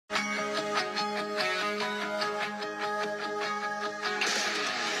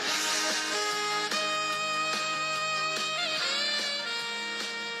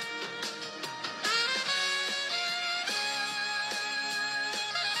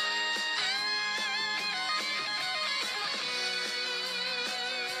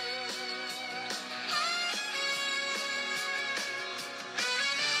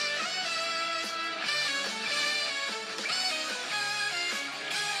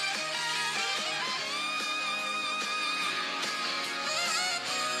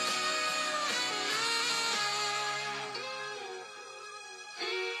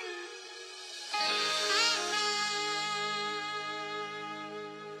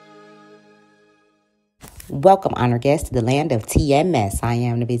Welcome, honored guests, to the land of TMS. I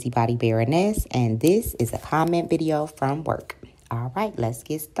am the Busybody Baroness, and this is a comment video from work. All right, let's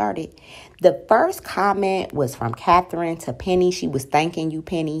get started. The first comment was from Catherine to Penny. She was thanking you,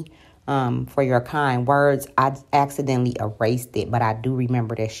 Penny, for your kind words. I accidentally erased it, but I do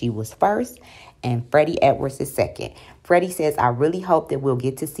remember that she was first, and Freddie Edwards is second. Freddie says, I really hope that we'll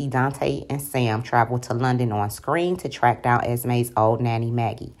get to see Dante and Sam travel to London on screen to track down Esme's old nanny,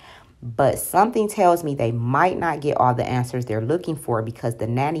 Maggie. But something tells me they might not get all the answers they're looking for because the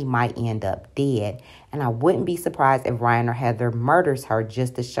nanny might end up dead. And I wouldn't be surprised if Ryan or Heather murders her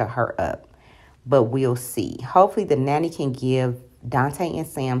just to shut her up. But we'll see. Hopefully the nanny can give Dante and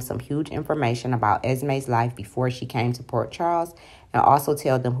Sam some huge information about Esme's life before she came to Port Charles and also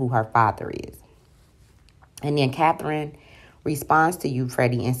tell them who her father is. And then Catherine responds to you,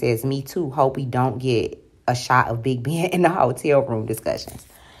 Freddie, and says, me too. Hope we don't get a shot of Big Ben in the hotel room discussions.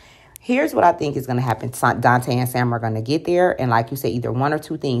 Here's what I think is going to happen. Dante and Sam are going to get there. And like you said, either one or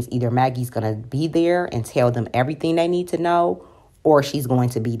two things. Either Maggie's going to be there and tell them everything they need to know, or she's going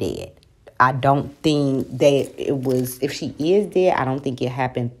to be dead. I don't think that it was, if she is dead, I don't think it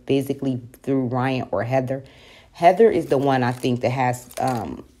happened physically through Ryan or Heather. Heather is the one I think that has,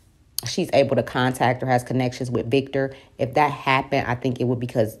 she's able to contact or has connections with Victor. If that happened, I think it would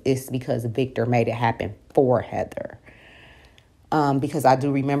because Victor made it happen for Heather. Because I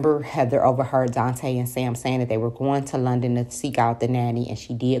do remember Heather overheard Dante and Sam saying that they were going to London to seek out the nanny. And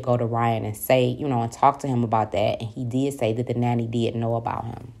she did go to Ryan and say, and talk to him about that. And he did say that the nanny did know about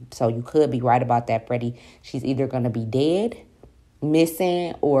him. So you could be right about that, Freddie. She's either going to be dead,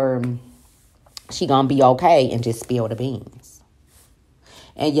 missing, or she going to be okay and just spill the beans.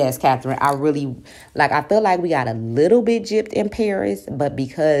 And yes, Catherine, I feel like we got a little bit gypped in Paris, but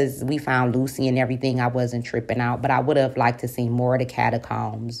because we found Lucy and everything, I wasn't tripping out. But I would have liked to see more of the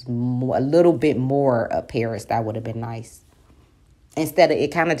catacombs, a little bit more of Paris. That would have been nice. Instead of,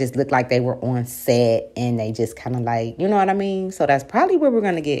 it kind of just looked like they were on set and they just kind of you know what I mean? So that's probably what we're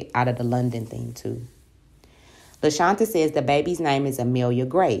going to get out of the London thing too. LaShanta says the baby's name is Amelia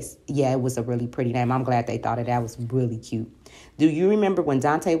Grace. Yeah, it was a really pretty name. I'm glad they thought of that. It was really cute. Do you remember when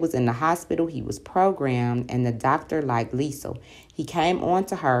Dante was in the hospital, he was programmed and the doctor liked Lisa? He came on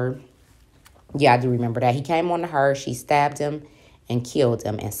to her. Yeah, I do remember that. He came on to her. She stabbed him and killed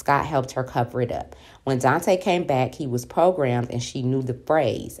him, and Scott helped her cover it up. When Dante came back, he was programmed and she knew the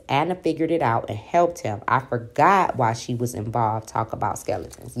phrase. Anna figured it out and helped him. I forgot why she was involved. Talk about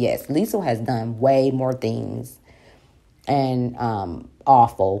skeletons. Yes, Lisa has done way more things and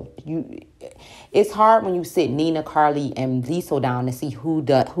awful. It's hard when you sit Nina, Carly, and Lisa down to see who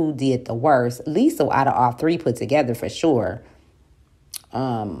did the worst. Lisa out of all three put together for sure.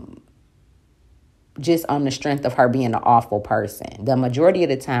 Just on the strength of her being an awful person. The majority of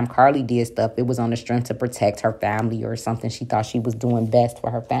the time Carly did stuff, it was on the strength to protect her family or something she thought she was doing best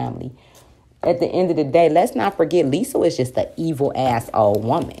for her family. At the end of the day, let's not forget Lisa is just an evil-ass old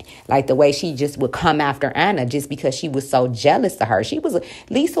woman. Like the way she just would come after Anna just because she was so jealous of her.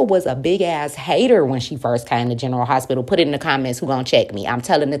 Lisa was a big-ass hater when she first came to General Hospital. Put it in the comments who gonna check me. I'm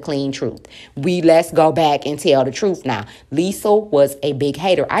telling the clean truth. Let's go back and tell the truth now. Lisa was a big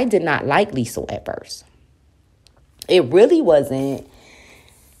hater. I did not like Lisa at first. It really wasn't.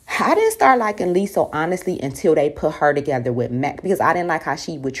 I didn't start liking Lisa, honestly, until they put her together with Max, because I didn't like how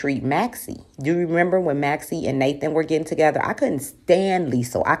she would treat Maxie. Do you remember when Maxie and Nathan were getting together? I couldn't stand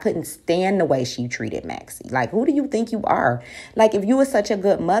Lisa. I couldn't stand the way she treated Maxie. Like, who do you think you are? Like, if you were such a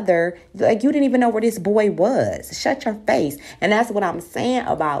good mother, you didn't even know where this boy was. Shut your face. And that's what I'm saying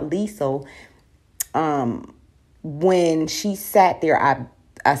about Lisa. When she sat there,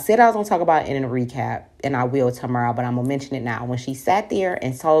 I said I was going to talk about it in a recap, and I will tomorrow, but I'm going to mention it now. When she sat there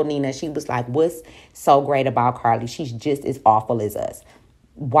and told Nina, she was like, what's so great about Carly? She's just as awful as us.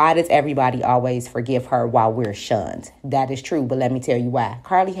 Why does everybody always forgive her while we're shunned? That is true, but let me tell you why.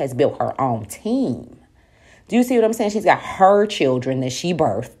 Carly has built her own team. Do you see what I'm saying? She's got her children that she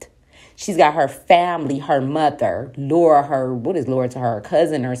birthed. She's got her family, her mother, Laura, what is Laura to her,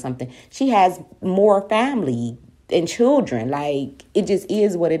 cousin or something? She has more family and children. Like, it just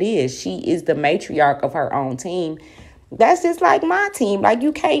is what it is. She is the matriarch of her own team. That's just like my team. Like,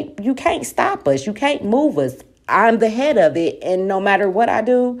 you can't stop us. You can't move us. I'm the head of it, and no matter what I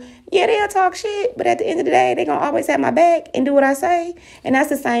do, yeah, they'll talk shit, but at the end of the day, they're gonna always have my back and do what I say. And that's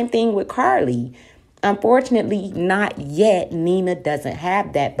the same thing with Carly. Unfortunately, not yet. Nina doesn't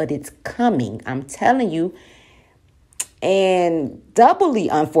have that, but it's coming. I'm telling you. And doubly,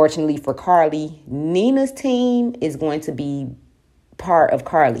 unfortunately for Carly, Nina's team is going to be part of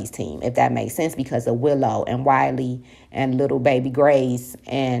Carly's team, if that makes sense, because of Willow and Wiley and little baby Grace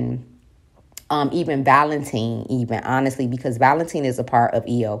and Even Valentine, even honestly, because Valentine is a part of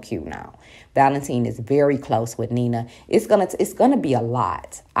ELQ now. Valentine is very close with Nina. It's gonna be a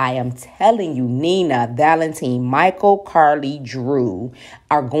lot. I am telling you, Nina, Valentine, Michael, Carly, Drew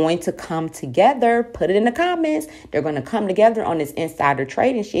are going to come together. Put it in the comments. They're going to come together on this insider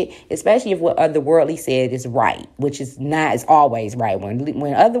trading shit, especially if what Otherworldly said is right, which is not is always right. When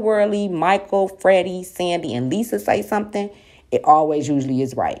Otherworldly, Michael, Freddie, Sandy, and Lisa say something, it always usually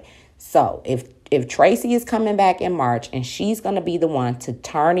is right. So if Tracy is coming back in March and she's going to be the one to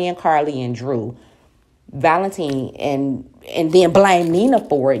turn in Carly and Drew, Valentine, and then blame Nina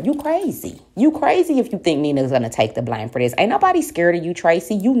for it, you crazy. You crazy if you think Nina's going to take the blame for this. Ain't nobody scared of you,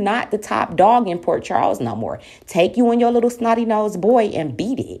 Tracy. You not the top dog in Port Charles no more. Take you and your little snotty nosed boy and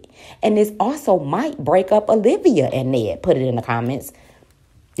beat it. And this also might break up Olivia and Ned. Put it in the comments.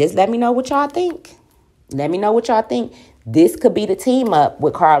 Just let me know what y'all think. Let me know what y'all think. This could be the team up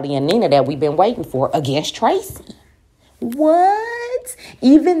with Carly and Nina that we've been waiting for against Tracy. What?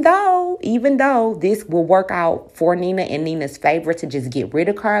 Even though this will work out for Nina and Nina's favor to just get rid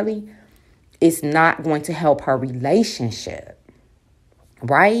of Carly, it's not going to help her relationship.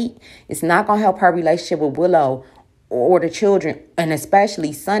 Right? It's not going to help her relationship with Willow or the children, and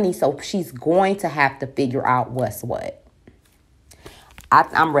especially Sonny. So she's going to have to figure out what's what.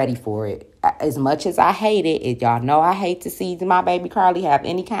 I'm ready for it. As much as I hate it, y'all know I hate to see my baby Carly have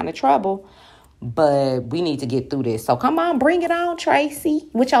any kind of trouble, but we need to get through this. So come on, bring it on, Tracy,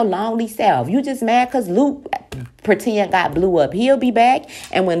 with your lonely self. You just mad because Luke pretend got blew up. He'll be back,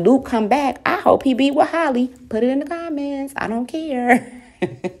 and when Luke come back, I hope he be with Holly. Put it in the comments. I don't care.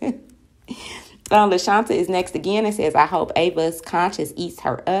 LaShanta is next again and says, I hope Ava's conscience eats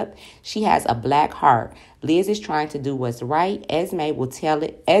her up. She has a black heart. Liz is trying to do what's right. Esme will tell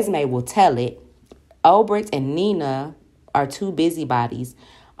it. Ulbricht and Nina are two busybodies.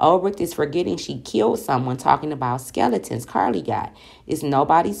 Ulbricht is forgetting she killed someone talking about skeletons Carly got. It's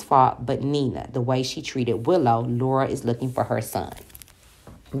nobody's fault but Nina. The way she treated Willow, Laura is looking for her son.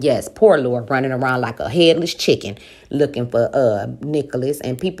 Yes, poor Laura running around like a headless chicken looking for Nicholas,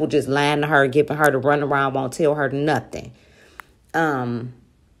 and people just lying to her, giving her to run around, won't tell her nothing.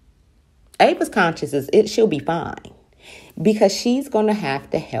 Ava's conscience she'll be fine because she's going to have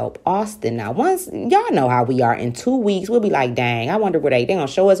to help Austin. Now, once y'all know how we are, in 2 weeks, we'll be like, dang, I wonder what they going to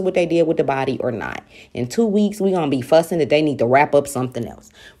show us what they did with the body or not. In 2 weeks, we're going to be fussing that they need to wrap up something else.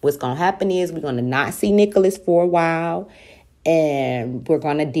 What's going to happen is we're going to not see Nicholas for a while. And we're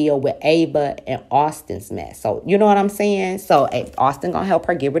going to deal with Ava and Austin's mess. So, you know what I'm saying? So, Austin going to help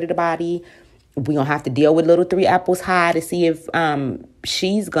her get rid of the body. We're going to have to deal with little Three Apples High to see if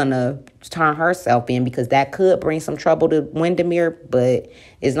she's going to turn herself in, because that could bring some trouble to Windermere. But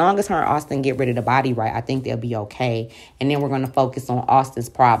as long as her and Austin get rid of the body right, I think they'll be okay. And then we're going to focus on Austin's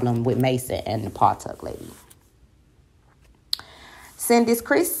problem with Mason and the Pawtuck lady. Sindis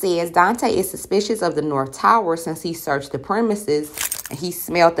Chris says Dante is suspicious of the North Tower since he searched the premises and he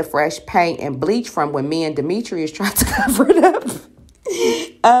smelled the fresh paint and bleach from when me and Demetrius tried to cover it up.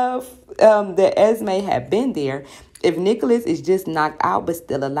 That Esme had been there. If Nicholas is just knocked out but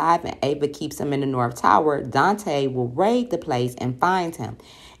still alive and Ava keeps him in the North Tower, Dante will raid the place and find him.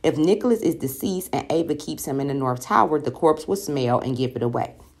 If Nicholas is deceased and Ava keeps him in the North Tower, the corpse will smell and give it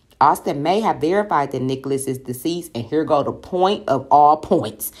away. Austin may have verified that Nicholas is deceased, and here go the point of all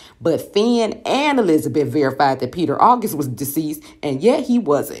points. But Finn and Elizabeth verified that Peter August was deceased, and yet he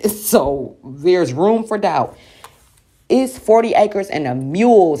wasn't. So there's room for doubt. It's 40 acres and a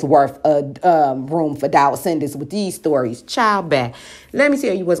mule's worth of room for doubt. Send us with these stories. Child back. Let me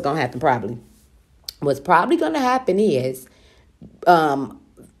tell you what's going to happen probably. What's probably going to happen is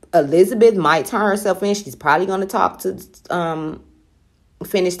Elizabeth might turn herself in. She's probably going to talk to...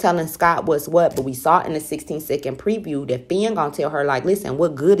 finish telling Scott what's what, but we saw in the 16-second preview that Finn gonna tell her, like, listen,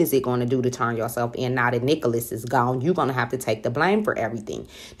 what good is it gonna do to turn yourself in now that Nicholas is gone? You're gonna have to take the blame for everything.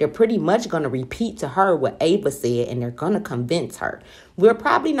 They're pretty much gonna repeat to her what Ava said, and they're gonna convince her. We're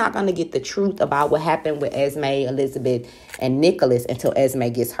probably not gonna get the truth about what happened with Esme, Elizabeth, and Nicholas until Esme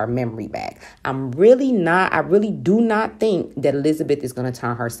gets her memory back. I really do not think that Elizabeth is gonna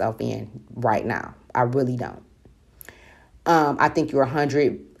turn herself in right now. I really don't. I think you're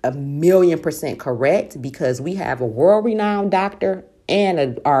 1,000,000% correct, because we have a world-renowned doctor and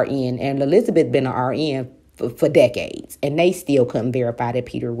an RN, and Elizabeth been an RN for decades, and they still couldn't verify that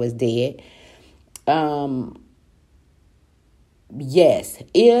Peter was dead. Yes,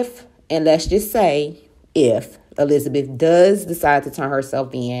 and let's just say, if Elizabeth does decide to turn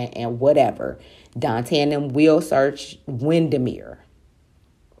herself in and whatever, Dante and them will search Windermere.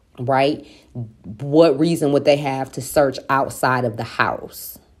 Right? What reason would they have to search outside of the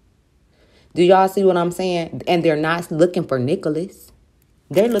house? Do y'all see what I'm saying? And they're not looking for Nicholas.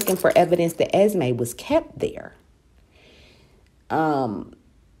 They're looking for evidence that Esme was kept there.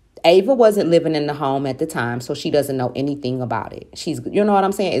 Ava wasn't living in the home at the time, so she doesn't know anything about it. You know what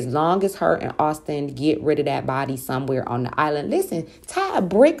I'm saying? As long as her and Austin get rid of that body somewhere on the island. Listen, tie a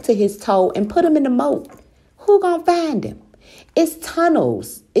brick to his toe and put him in the moat. Who gonna find him? It's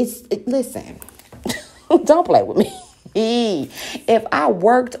tunnels. Listen, don't play with me. If I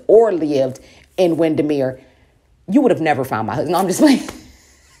worked or lived in Windermere, you would have never found my husband. No, I'm just playing.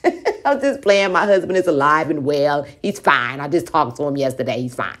 I'm just playing. My husband is alive and well. He's fine. I just talked to him yesterday.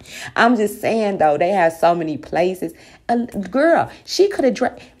 He's fine. I'm just saying, though, they have so many places. Girl, she could have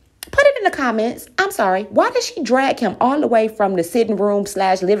put it in the comments. I'm sorry. Why did she drag him all the way from the sitting room /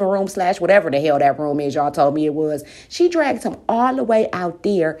 living room / whatever the hell that room is y'all told me it was? She dragged him all the way out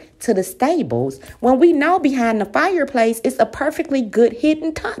there to the stables when we know behind the fireplace it's a perfectly good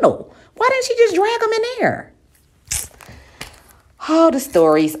hidden tunnel. Why didn't she just drag him in there? Oh, the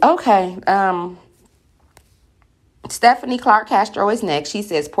stories. Okay. Stephanie Clark Castro is next. She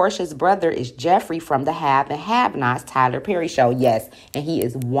says Portia's brother is Jeffrey from the Have and Have Nots Tyler Perry show. Yes, and he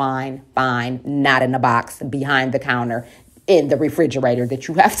is wine fine, not in a box, behind the counter in the refrigerator that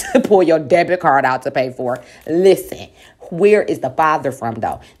you have to pull your debit card out to pay for. Listen, where is the father from,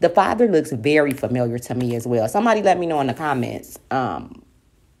 though? The father looks very familiar to me as well. Somebody let me know in the comments, where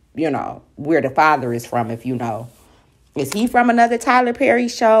the father is from, if you know. Is he from another Tyler Perry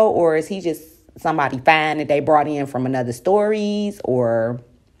show, or is he just somebody fine that they brought in from another stories? Or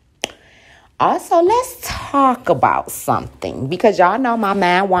also, let's talk about something, because y'all know my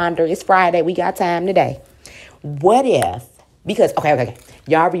mind wander. It's Friday. We got time today. What if, because, okay.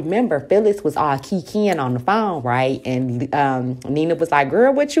 Y'all remember Phyllis was all kikiing on the phone, right? And Nina was like,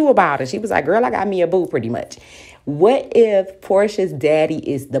 girl, what you about? And she was like, girl, I got me a boo, pretty much. What if Portia's daddy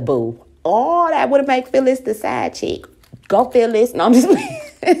is the boo? Oh, that would make Phyllis the side chick. Go Phyllis. No, I'm just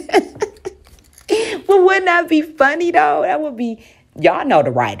But wouldn't that be funny, though? That would be, y'all know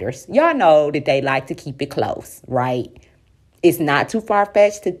the writers. Y'all know that they like to keep it close, right? It's not too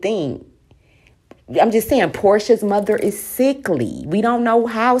far-fetched to think. I'm just saying, Portia's mother is sickly. We don't know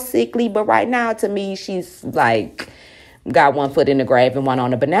how sickly, but right now, to me, she's like got one foot in the grave and one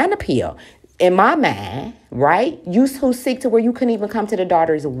on a banana peel. In my mind, right? You so sick to where you couldn't even come to the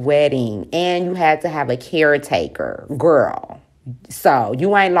daughter's wedding, and you had to have a caretaker, girl. So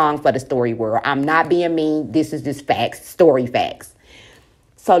you ain't long for the story world. I'm not being mean. This is just facts, story facts.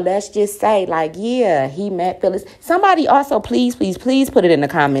 So let's just say, like, yeah, he met Phyllis. Somebody also, please put it in the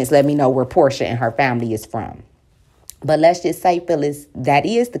comments. Let me know where Portia and her family is from. But let's just say, Phyllis, that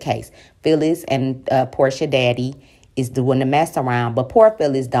is the case. Phyllis and Portia daddy is doing the mess around. But poor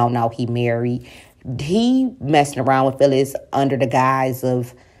Phyllis don't know he married. He messing around with Phyllis under the guise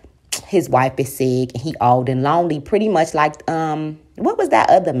of his wife is sick and he old and lonely. Pretty much like, what was that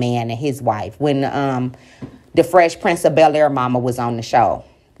other man and his wife when the Fresh Prince of Bel-Air mama was on the show?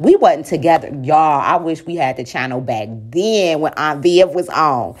 We wasn't together. Y'all, I wish we had the channel back then when Aunt Viv was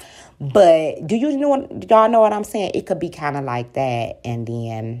on. But do y'all know what I'm saying? It could be kind of like that. And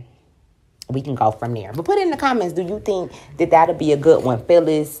then we can go from there. But put in the comments, do you think that that'll be a good one?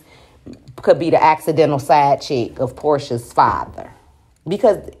 Phyllis could be the accidental side chick of Portia's father.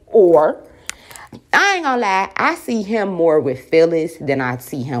 Or, I ain't gonna lie, I see him more with Phyllis than I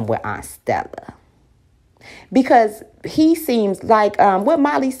see him with Aunt Stella. Because he seems like what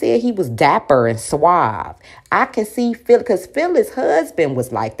Molly said, he was dapper and suave. I can see Phyllis, because Phyllis' husband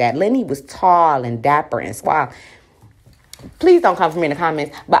was like that. Lenny was tall and dapper and suave. Please don't come for me in the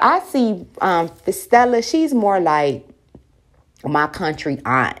comments. But I see Stella, she's more like my country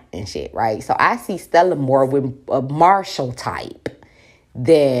aunt and shit, right? So I see Stella more with a Marshall type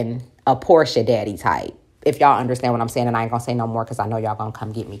than a Portia daddy type. If y'all understand what I'm saying, and I ain't gonna say no more because I know y'all gonna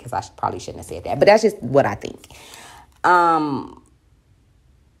come get me because I probably shouldn't have said that. But that's just what I think. Let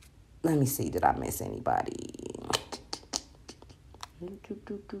me see. Did I miss anybody?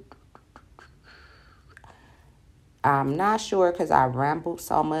 I'm not sure because I rambled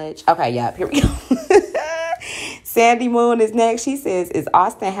so much. Okay, yeah, here we go. Sandy Moon is next. She says, is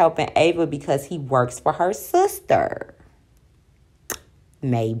Austin helping Ava because he works for her sister?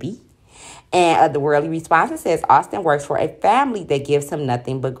 Maybe. And Otherworldly Response says, Austin works for a family that gives him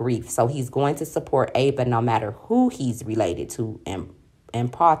nothing but grief. So he's going to support Ava no matter who he's related to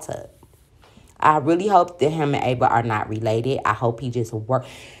and Pata. I really hope that him and Ava are not related. I hope he just works.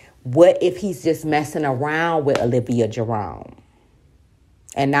 What if he's just messing around with Olivia Jerome?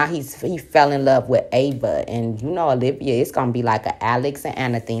 And now he fell in love with Ava. And you know Olivia, it's going to be like an Alex and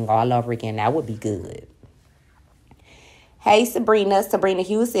Anna thing all over again. That would be good. Hey, Sabrina. Sabrina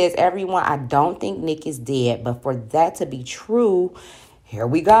Hughes says, everyone, I don't think Nick is dead, but for that to be true, here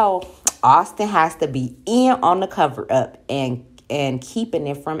we go. Austin has to be in on the cover-up and keeping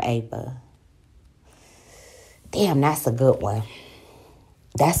it from Ava. Damn, that's a good one.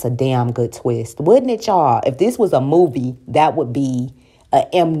 That's a damn good twist. Wouldn't it, y'all? If this was a movie, that would be a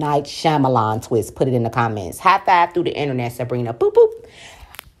M. Night Shyamalan twist. Put it in the comments. High five through the internet, Sabrina. Boop, boop.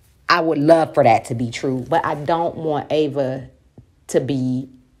 I would love for that to be true, but I don't want Ava to be,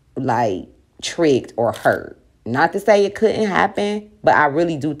 like, tricked or hurt. Not to say it couldn't happen, but I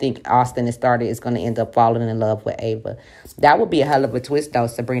really do think Austin is going to end up falling in love with Ava. That would be a hell of a twist, though,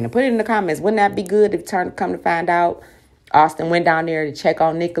 Sabrina. Put it in the comments. Wouldn't that be good if come to find out Austin went down there to check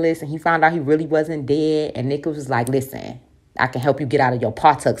on Nicholas and he found out he really wasn't dead, and Nicholas was like, listen, I can help you get out of your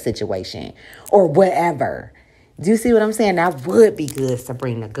Pawtuck situation or whatever. Do you see what I'm saying? That would be good,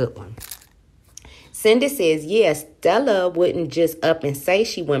 Sabrina. Good one. Cindy says, yes, Stella wouldn't just up and say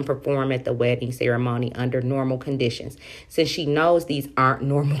she wouldn't perform at the wedding ceremony under normal conditions. Since she knows these aren't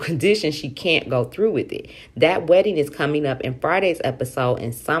normal conditions, she can't go through with it. That wedding is coming up in Friday's episode,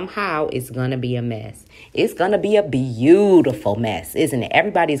 and somehow it's going to be a mess. It's going to be a beautiful mess, isn't it?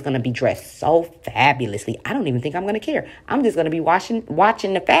 Everybody's going to be dressed so fabulously. I don't even think I'm going to care. I'm just going to be watching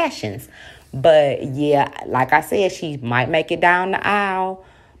the fashions. But yeah, like I said, she might make it down the aisle.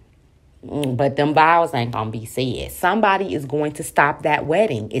 But them vows ain't going to be said. Somebody is going to stop that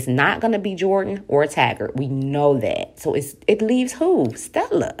wedding. It's not going to be Jordan or Taggart. We know that. So it leaves who?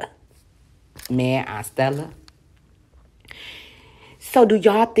 Stella. Man, Aunt Stella. So do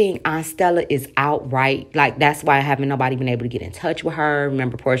y'all think Aunt Stella is outright? Like, that's why haven't nobody been able to get in touch with her.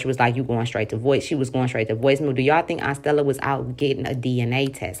 Remember, Portia was like, you going straight to voice. She was going straight to voicemail. Do y'all think Aunt Stella was out getting a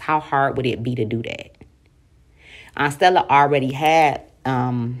DNA test? How hard would it be to do that? Aunt Stella already had...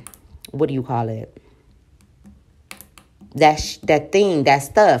 what do you call it? That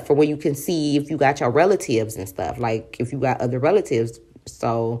stuff for where you can see if you got your relatives and stuff. Like if you got other relatives.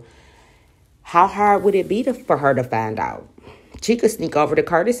 So how hard would it be for her to find out? She could sneak over to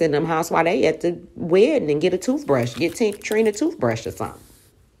Curtis in them house while they at the wedding and get a toothbrush. Get Trina a toothbrush or something.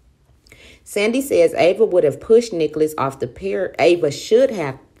 Sandy says Ava would have pushed Nicholas off the pier. Ava should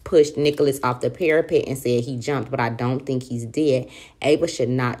have pushed Nicholas off the parapet and said he jumped, but I don't think he's dead. Ava should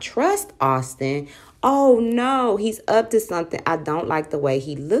not trust Austin. Oh no, he's up to something. I don't like the way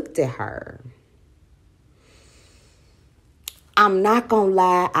he looked at her. I'm not gonna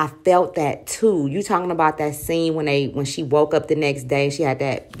lie, I felt that too. You talking about that scene when she woke up the next day, she had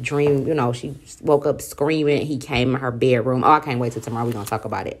that dream, she woke up screaming, he came in her bedroom. Oh, I can't wait till tomorrow, we're gonna talk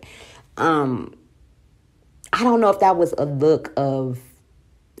about it. I don't know if that was a look of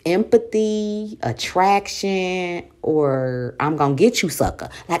empathy, attraction, or I'm gonna get you, sucker.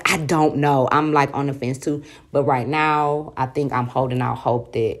 Like, I don't know. I'm like on the fence too. But right now, I think I'm holding out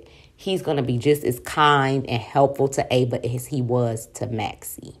hope that he's gonna be just as kind and helpful to Ava as he was to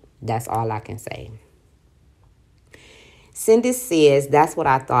Maxie. That's all I can say. Cindy says that's what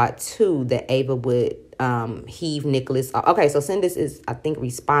I thought too, that Ava would heave Nicholas. Okay, so Cindy is, I think,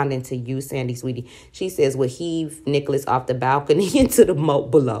 responding to you, Sandy, sweetie. She says would heave Nicholas off the balcony into the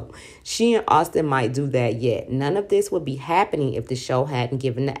moat below. She and Austin might do that yet. None of this would be happening if the show hadn't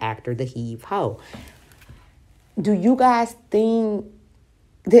given the actor the heave ho. Do you guys think,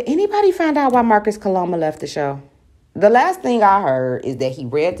 did anybody find out why Marcus Coloma left the show? The last thing I heard is that he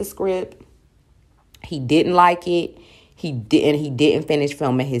read the script, he didn't like it, he didn't finish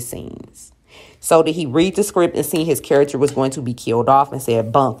filming his scenes. So did he read the script and see his character was going to be killed off and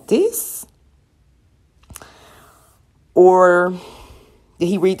said, bunk this? Or did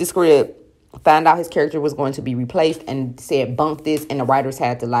he read the script, find out his character was going to be replaced and said, bunk this, and the writers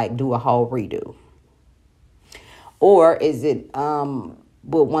had to do a whole redo? Or is it,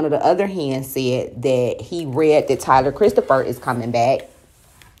 what one of the other hands said that he read that Tyler Christopher is coming back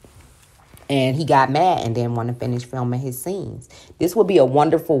and he got mad and didn't want to finish filming his scenes. This would be a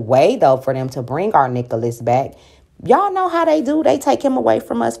wonderful way, though, for them to bring our Nicholas back. Y'all know how they do. They take him away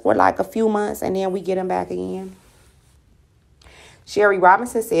from us for a few months and then we get him back again. Sherry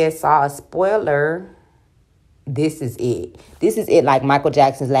Robinson says, saw a spoiler. This is it. This is it, like Michael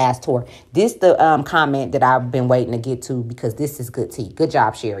Jackson's last tour. This the comment that I've been waiting to get to because this is good tea. Good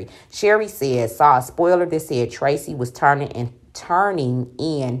job, Sherry. Sherry says, saw a spoiler that said Tracy was turning in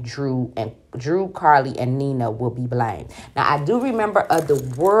Drew, Carly, and Nina will be blamed. Now, I do remember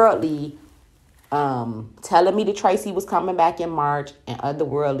Otherworldly telling me that Tracy was coming back in March, and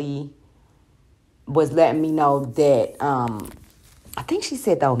Otherworldly was letting me know that I think she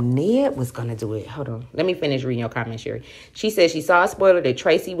said, though, Ned was going to do it. Hold on. Let me finish reading your comment, Sherry. She said she saw a spoiler that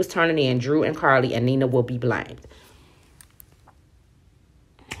Tracy was turning in Drew and Carly, and Nina will be blamed.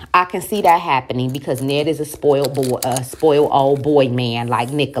 I can see that happening because Ned is a spoiled boy, a spoiled old boy man like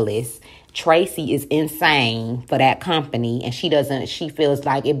Nicholas. Tracy is insane for that company, and she feels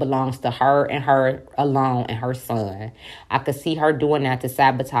like it belongs to her and her alone and her son. I could see her doing that to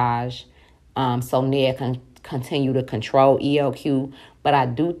sabotage, so Ned can continue to control ELQ. But I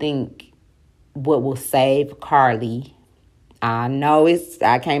do think what will save Carly, I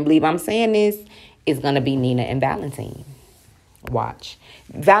can't believe I'm saying this, is going to be Nina and Valentine. Watch.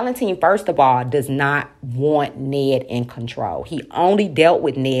 Valentine, first of all, does not want Ned in control. He only dealt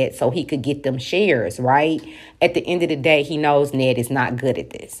with Ned so he could get them shares, right? At the end of the day, he knows Ned is not good at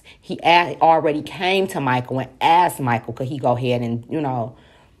this. He already came to Michael and asked Michael, could he go ahead and,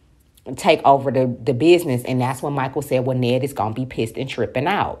 take over the business. And that's when Michael said, well, Ned is going to be pissed and tripping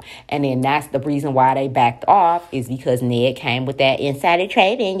out. And then that's the reason why they backed off, is because Ned came with that insider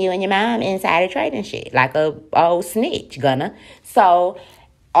trading, you and your mom insider trading shit, like a old snitch gonna. So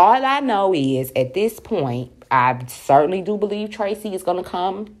all I know is at this point, I certainly do believe Tracy is going to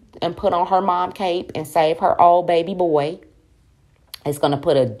come and put on her mom cape and save her old baby boy. It's going to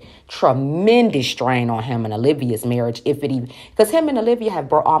put a tremendous strain on him and Olivia's marriage, if it even, because him and Olivia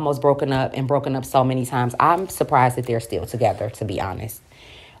have almost broken up so many times. I'm surprised that they're still together, to be honest.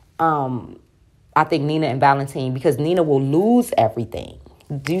 I think Nina and Valentine, because Nina will lose everything.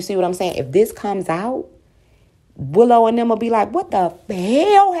 Do you see what I'm saying? If this comes out, Willow and them will be like, what the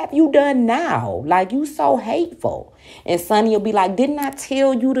hell have you done now? Like, you so hateful. And Sonny will be like, didn't I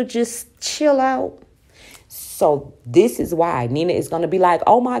tell you to just chill out? So this is why Nina is going to be like,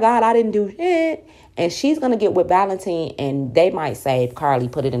 oh my God, I didn't do shit. And she's going to get with Valentine, and they might save Carly.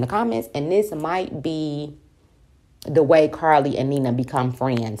 Put it in the comments. And this might be the way Carly and Nina become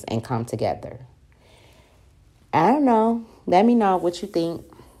friends and come together. I don't know. Let me know what you think.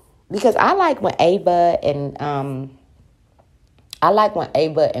 Because I like when Ava and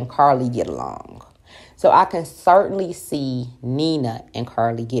Carly get along. So I can certainly see Nina and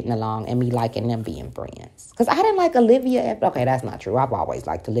Carly getting along and me liking them being friends. Because I didn't like Olivia. Okay, that's not true. I've always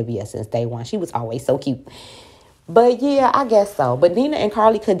liked Olivia since day one. She was always so cute. But yeah, I guess so. But Nina and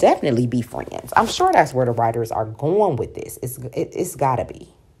Carly could definitely be friends. I'm sure that's where the writers are going with this. It's got to be.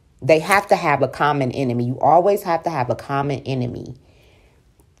 They have to have a common enemy. You always have to have a common enemy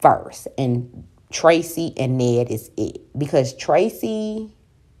first. And Tracy and Ned is it. Because Tracy,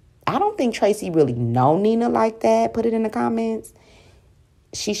 I don't think Tracy really know Nina like that. Put it in the comments.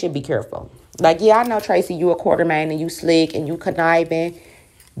 She should be careful. Like, yeah, I know, Tracy, you a quartermain and you slick and you conniving.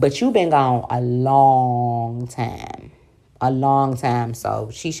 But you been gone a long time. A long time. So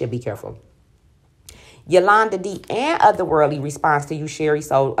she should be careful. Yolanda D and Otherworldly responds to you, Sherry.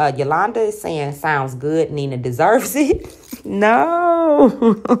 So Yolanda is saying, sounds good. Nina deserves it.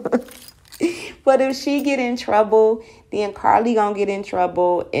 No. But if she get in trouble, then Carly gonna get in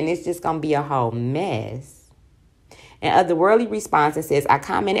trouble, and it's just gonna be a whole mess. And Otherworldly responds and says, I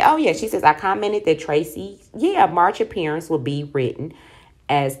commented that Tracy, March appearance will be written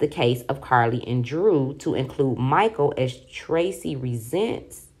as the case of Carly and Drew to include Michael, as Tracy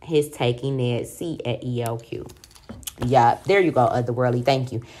resents his taking Ned's seat at ELQ. Yeah, there you go, Otherworldly.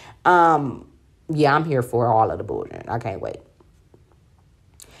 Thank you. I'm here for all of the bullshit. I can't wait.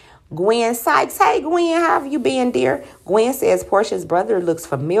 Gwen Sykes. Hey, Gwen, how have you been, dear? Gwen says Portia's brother looks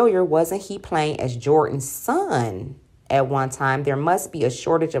familiar. Wasn't he playing as Jordan's son at one time? There must be a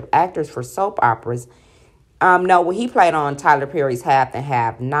shortage of actors for soap operas. No, he played on Tyler Perry's Half and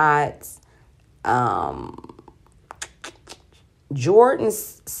Half Nots.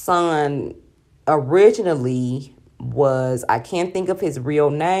 Jordan's son originally was, I can't think of his real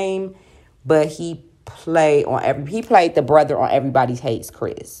name, but he played the brother on Everybody Hates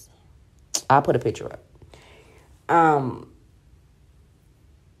Chris. I'll put a picture up.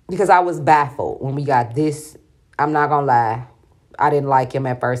 Because I was baffled when we got this. I'm not gonna lie, I didn't like him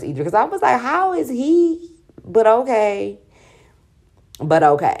at first either, because I was like, how is he? But okay. But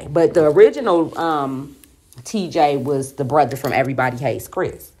the original TJ was the brother from Everybody Hates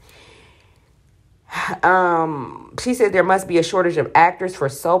Chris. She said there must be a shortage of actors for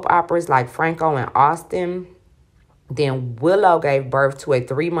soap operas like Franco and Austin. Then Willow gave birth to a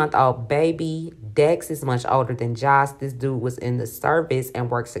 3-month-old baby. Dex is much older than Joss. This dude was in the service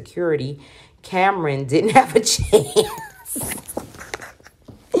and worked security. Cameron didn't have a chance.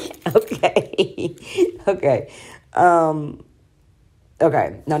 Okay.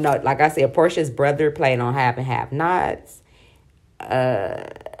 Okay. No. Like I said, Portia's brother played on Half and Half Nots.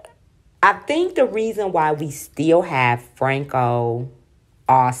 I think the reason why we still have Franco /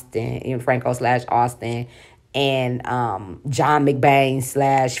 Austin, and John McBain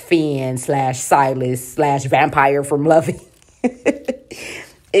 / Finn / Silas / Vampire from Loving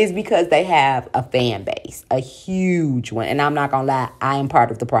is because they have a fan base, a huge one. And I'm not going to lie, I am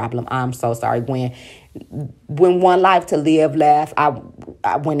part of the problem. I'm so sorry. When One Life to Live left, I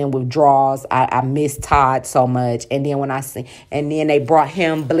went in withdrawals. I missed Todd so much. And then and then they brought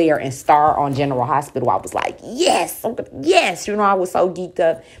him, Blair, and Star on General Hospital. I was like, yes. I was so geeked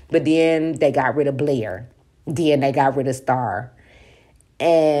up. But then they got rid of Blair. Then they got rid of Star.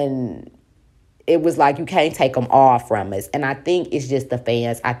 And it was like, you can't take them all from us. And I think it's just the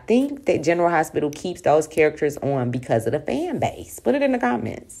fans. I think that General Hospital keeps those characters on because of the fan base. Put it in the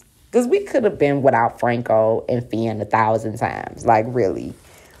comments. Because we could have been without Franco and Finn 1,000 times. Like, really.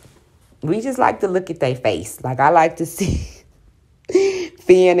 We just like to look at their face. Like, I like to see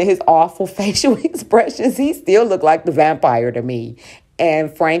Finn and his awful facial expressions. He still look like the vampire to me.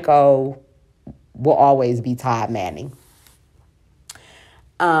 And Franco will always be Todd Manning.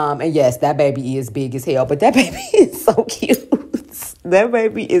 And yes, that baby is big as hell. But that baby is so cute. That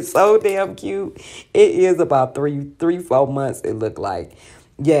baby is so damn cute. It is about 4 months, it looked like.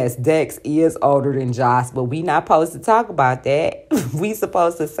 Yes, Dex is older than Joss, but we not supposed to talk about that. We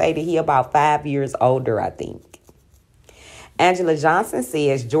supposed to say that he about 5 years older, I think. Angela Johnson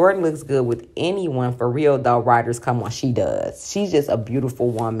says, Jordan looks good with anyone. For real, though, writers, come on, she does. She's just a beautiful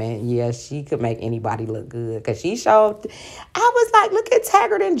woman. Yeah, she could make anybody look good. Because she showed, I was like, look at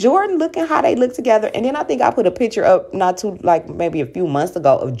Taggart and Jordan, looking how they look together. And then I think I put a picture up maybe a few months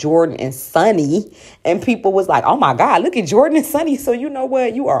ago of Jordan and Sonny. And people was like, oh my God, look at Jordan and Sonny. So you know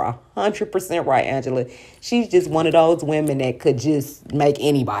what? You are 100% right, Angela. She's just one of those women that could just make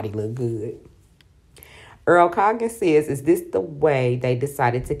anybody look good. Earl Coggin says, is this the way they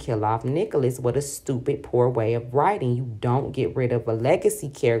decided to kill off Nicholas? What a stupid, poor way of writing. You don't get rid of a legacy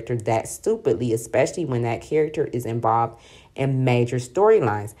character that stupidly, especially when that character is involved in major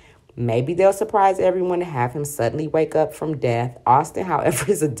storylines. Maybe they'll surprise everyone to have him suddenly wake up from death. Austin,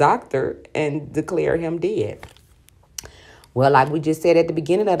 however, is a doctor and declare him dead. Well, like we just said at the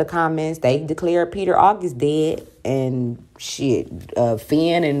beginning of the comments, they declared Peter August dead. And shit,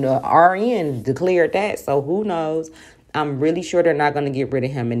 Finn and RN declared that. So who knows? I'm really sure they're not going to get rid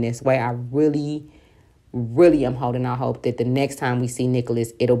of him in this way. I really am holding out hope that the next time we see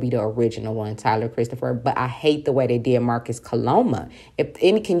Nicholas, it'll be the original one, Tyler Christopher. But I hate the way they did Marcus Coloma.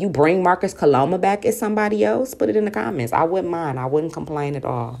 Can you bring Marcus Coloma back as somebody else? Put it in the comments. I wouldn't mind. I wouldn't complain at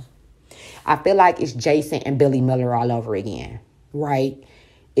all. I feel like it's Jason and Billy Miller all over again, right?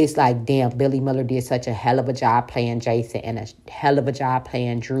 It's like, damn, Billy Miller did such a hell of a job playing Jason and a hell of a job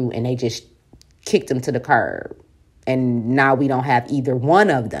playing Drew, and they just kicked him to the curb. And now we don't have either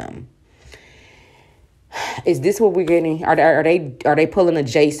one of them. Is this what we're getting? Are they pulling a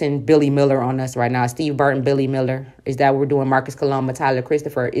Jason, Billy Miller on us right now? Steve Burton, Billy Miller? Is that what we're doing? Marcus Coloma, Tyler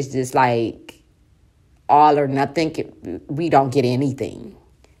Christopher? It's just like all or nothing. We don't get anything.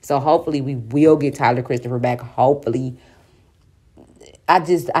 So hopefully we will get Tyler Christopher back. Hopefully.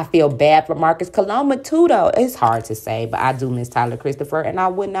 I feel bad for Marcus Coloma too, though. It's hard to say, but I do miss Tyler Christopher, and I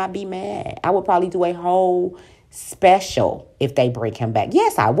would not be mad. I would probably do a whole special if they bring him back.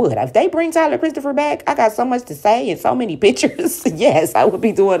 Yes, I would. If they bring Tyler Christopher back, I got so much to say and so many pictures. Yes, I would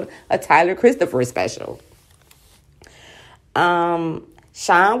be doing a Tyler Christopher special.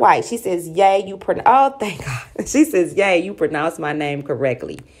 Sean White, she says, yay, oh, thank God. She says, yay, you pronounced my name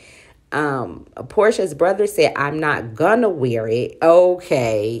correctly. Portia's brother said, I'm not gonna wear it.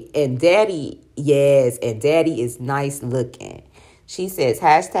 Okay. And Daddy is nice looking. She says,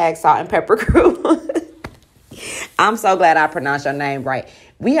 hashtag salt and pepper crew. I'm so glad I pronounced your name right.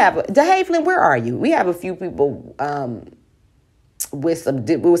 We have, DeHavelin, where are you? We have a few people, with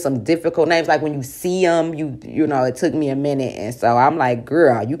some difficult names. Like when you see them, you know, it took me a minute. And so I'm like,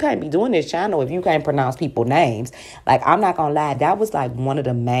 girl, you can't be doing this channel if you can't pronounce people's names. Like, I'm not gonna lie, that was like one of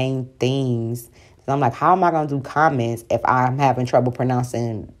the main things. So I'm like, how am I gonna do comments if I'm having trouble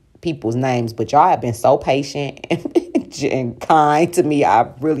pronouncing people's names? But y'all have been so patient and kind to me.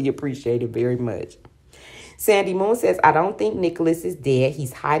 I really appreciate it very much. Sandy Moon says, I don't think Nicholas is dead.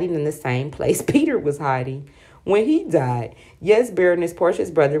 He's hiding in the same place Peter was hiding when he died. Yes, Baroness,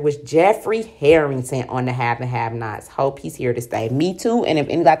 Portia's brother was Jeffrey Harrington on the Have and Have Nots. Hope he's here to stay. Me too.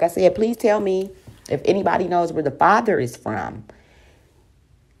 And like I said, please tell me if anybody knows where the father is from.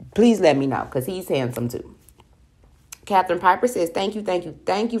 Please let me know, because he's handsome too. Catherine Piper says, thank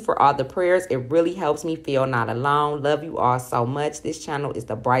you for all the prayers. It really helps me feel not alone. Love you all so much. This channel is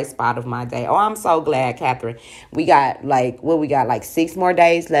the bright spot of my day. Oh, I'm so glad, Catherine. We got like 6 more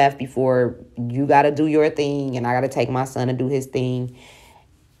days left before you got to do your thing and I got to take my son to do his thing.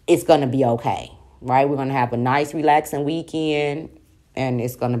 It's going to be okay, right? We're going to have a nice, relaxing weekend and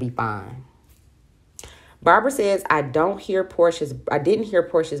it's going to be fine. Barbara says, I didn't hear Portia's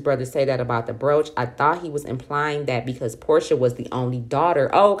brother say that about the brooch. I thought he was implying that because Portia was the only daughter.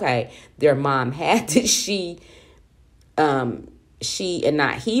 Oh, okay. Their mom had to, she and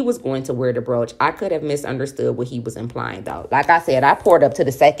not he was going to wear the brooch. I could have misunderstood what he was implying though. Like I said, I poured up to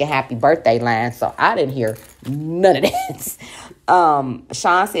the second happy birthday line, so I didn't hear none of this.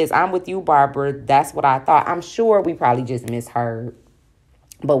 Sean says, I'm with you, Barbara. That's what I thought. I'm sure we probably just misheard.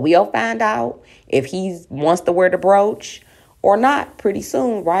 But we'll find out if he wants to wear the brooch or not pretty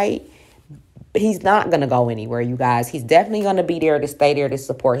soon, right? He's not going to go anywhere, you guys. He's definitely going to be there to stay there to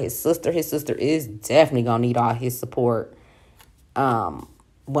support his sister. His sister is definitely going to need all his support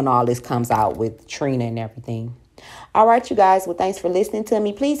when all this comes out with Trina and everything. All right, you guys. Well, thanks for listening to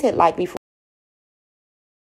me. Please hit like before.